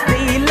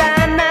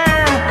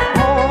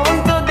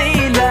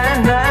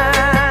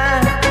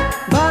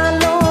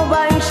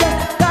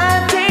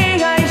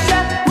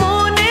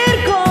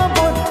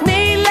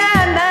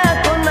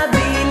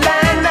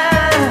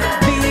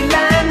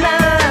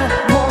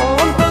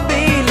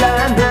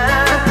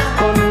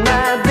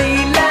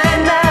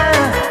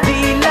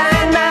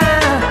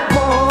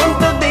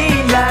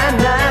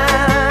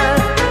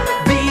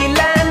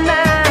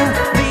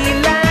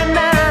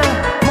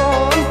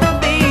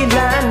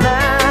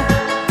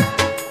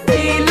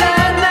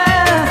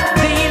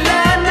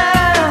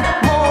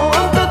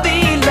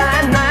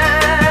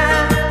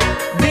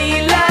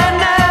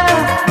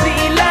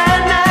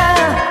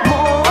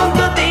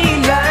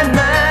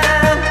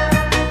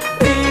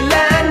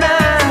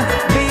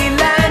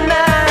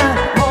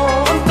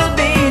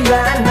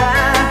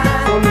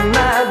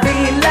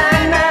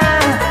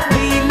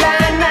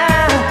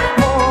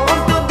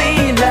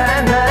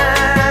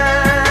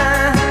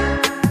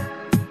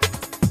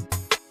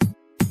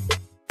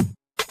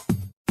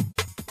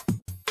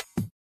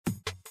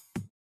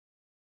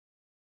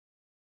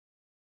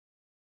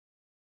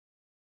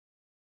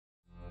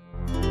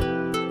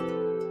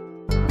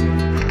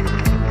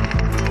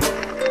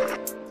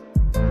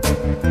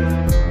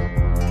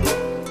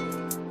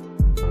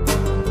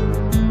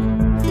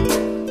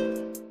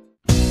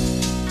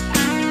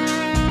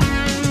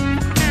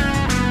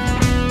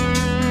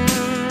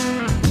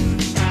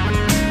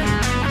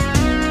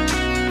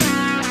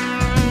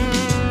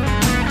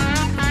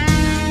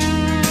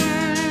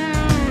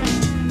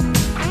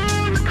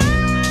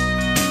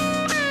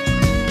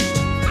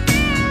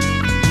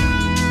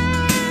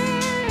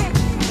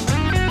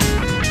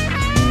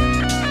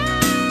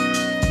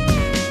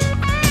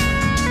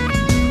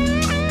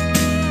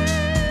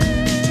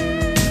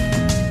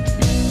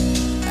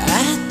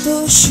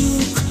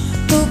সুখ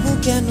তবু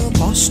কেন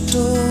কষ্ট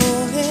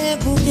এ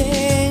বুকে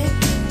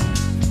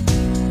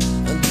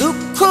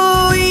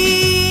দুঃখই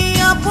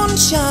আপন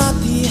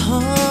সাথী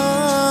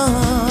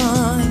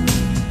হয়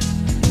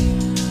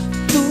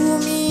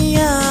তুমি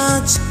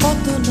আজ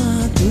কত না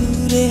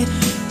দূরে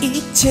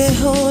ইচ্ছে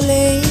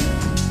হলেই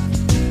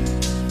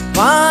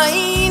পাই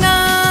না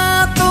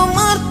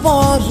তোমার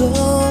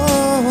পরশ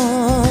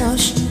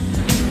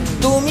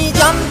তুমি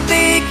জানতে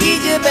কি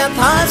যে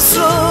ব্যথার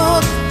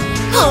স্রোত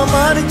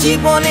আমার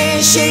জীবনে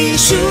সেই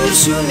সুর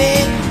শুনে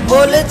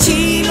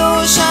বলেছিল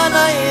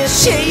সানায়ের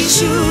সেই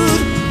সুর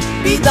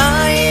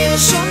বিদায়ের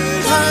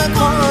সন্ধ্যা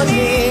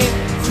ক্ষণে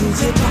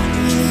খুঁজে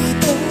পাইনি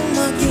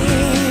তোমাকে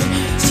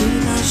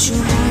চেনার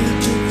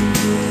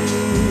সময়টুকু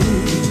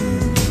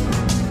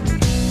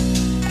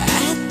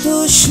এত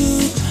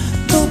সুখ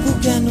তবু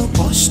কেন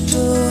কষ্ট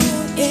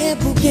এ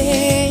বুকে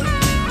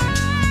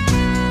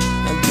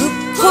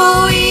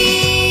দুঃখই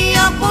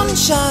আপন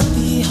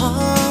সাথী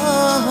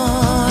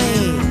হয়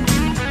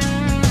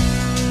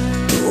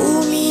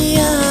তুমি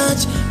আজ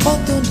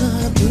কত না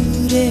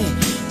দূরে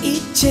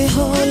ইচ্ছে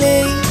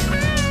হলেই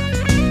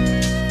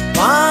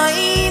পাই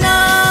না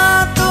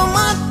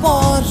তোমার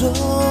পরশ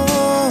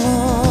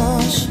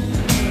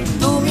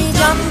তুমি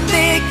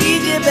জানতে কি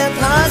যে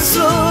ব্যথার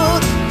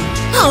স্রোত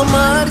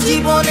আমার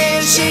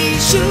জীবনের সেই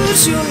সুর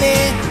শুনে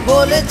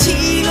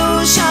বলেছিল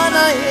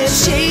সানায়ের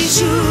সেই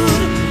সুর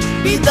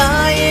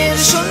বিদায়ের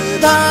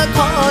সন্ধ্যা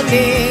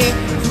ক্ষণে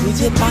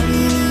খুঁজে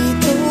পাইনি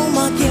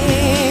তোমাকে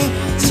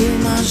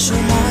চেনার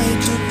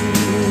সময়টুকু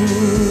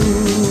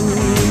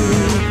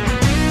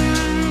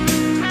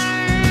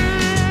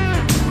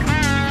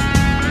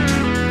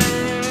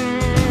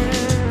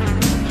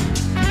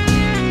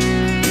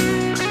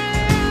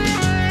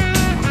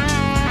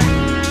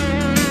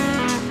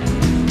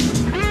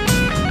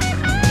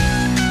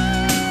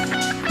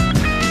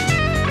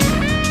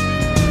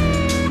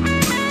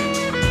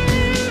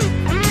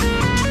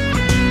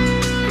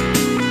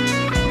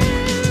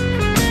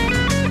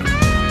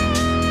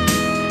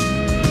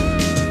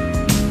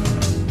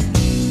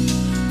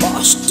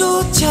কষ্ট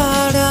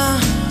ছাড়া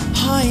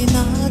হয়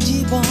না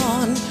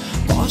জীবন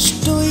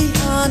কষ্টই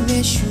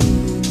আনে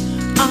সুখ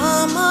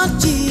আমার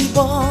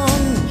জীবন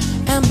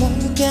এমন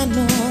কেন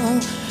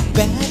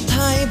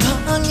ব্যথায়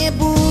ভাঙে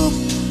বুক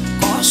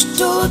কষ্ট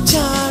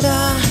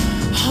ছাড়া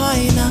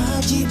হয় না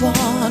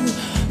জীবন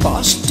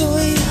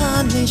কষ্টই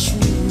আনে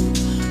সুখ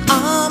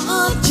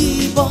আমার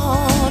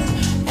জীবন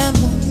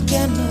এমন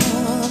কেন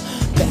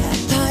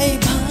ব্যথায়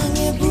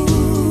ভাঙে বুক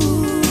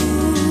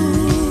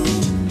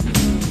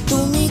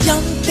তুমি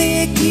জানতে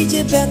কি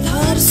যে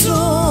ব্যথার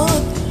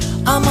স্রোত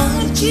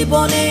আমার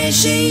জীবনে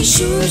সেই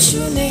সুর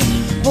শুনে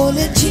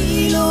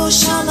বলেছিল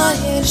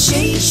সানায়ের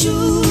সেই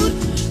সুর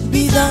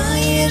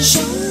বিদায়ের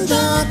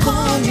সন্ধ্যা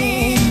ক্ষণে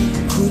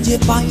খুঁজে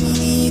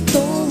পাইনি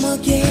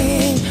তোমাকে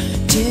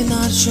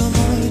চেনার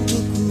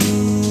সময়টুকু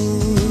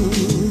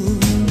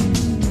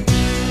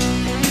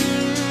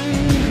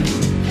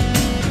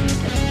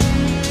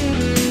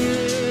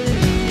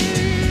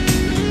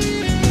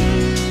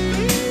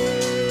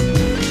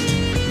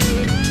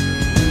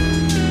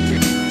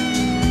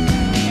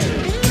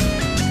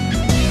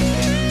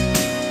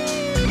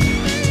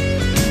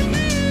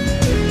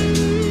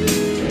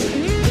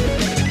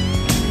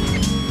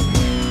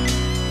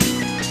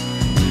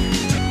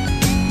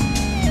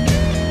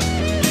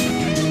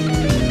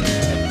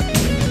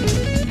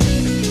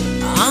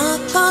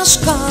আকাশ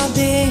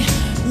কাঁদে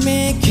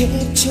মেঘের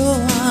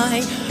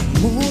ছোঁয়ায়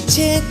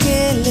মুছে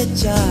গেলে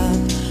চাঁদ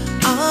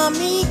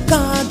আমি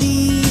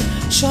কাঁদি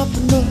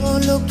স্বপ্ন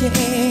লোকে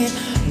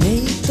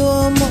নেই তো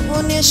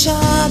মনে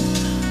সাথ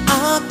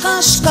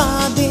আকাশ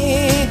কাঁদে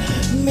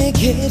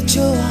মেঘের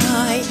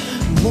ছোঁয়ায়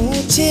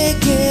মুছে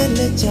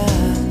গেলে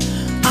চাঁদ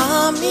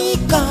আমি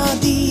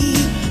কাঁদি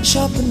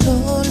স্বপ্ন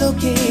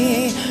লোকে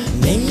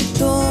নেই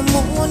তো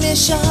মনে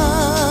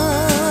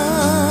সাথ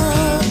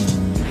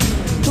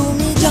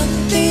তুমি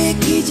জানতে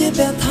কি যে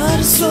ব্যথার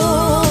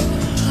স্রোত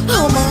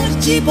আমার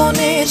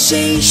জীবনের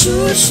সেই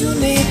সুর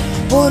শুনে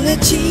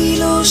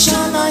বলেছিল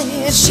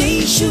সানায়ের সেই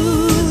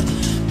সুর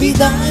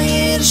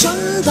বিদায়ের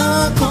সন্ধ্যা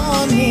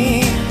ক্ষণে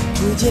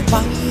খুঁজে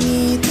পাইনি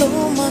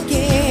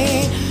তোমাকে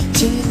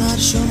চেনার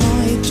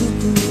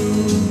সময়টুকু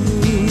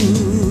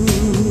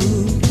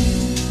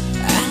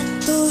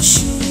এত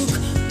সুখ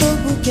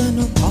তবু কেন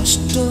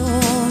কষ্ট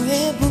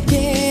এ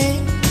বুকে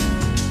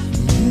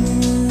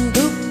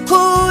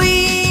দুঃখই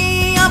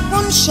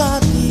আপন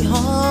সাথী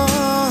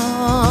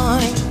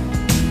হয়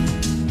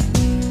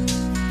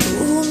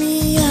তুমি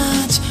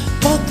আজ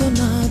কত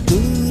না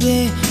দূরে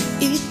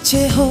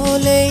ইচ্ছে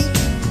হলেই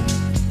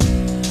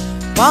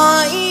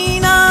পাই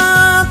না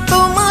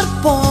তোমার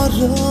পরশ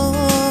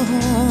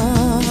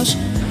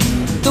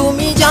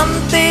তুমি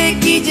জানতে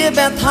কি যে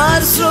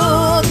ব্যথার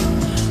স্রোত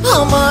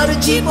আমার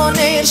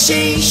জীবনের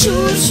সেই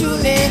সুর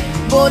শুনে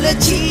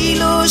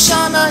বলেছিল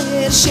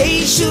সানায়ের সেই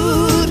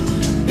সুর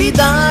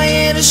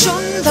বিদায়ের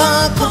সন্ধ্যা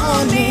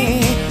ক্ষণে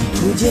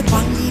খুঁজে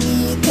পাইনি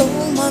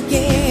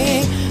তোমাকে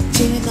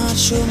চেনার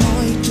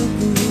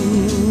সময়টুকু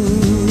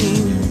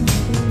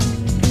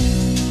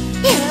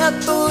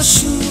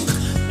সুখ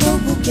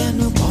তবু কেন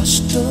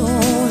কষ্ট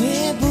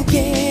এ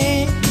বুকে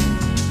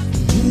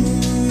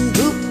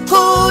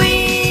দুঃখই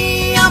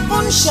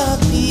আপন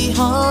সাথী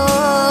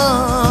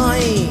হয়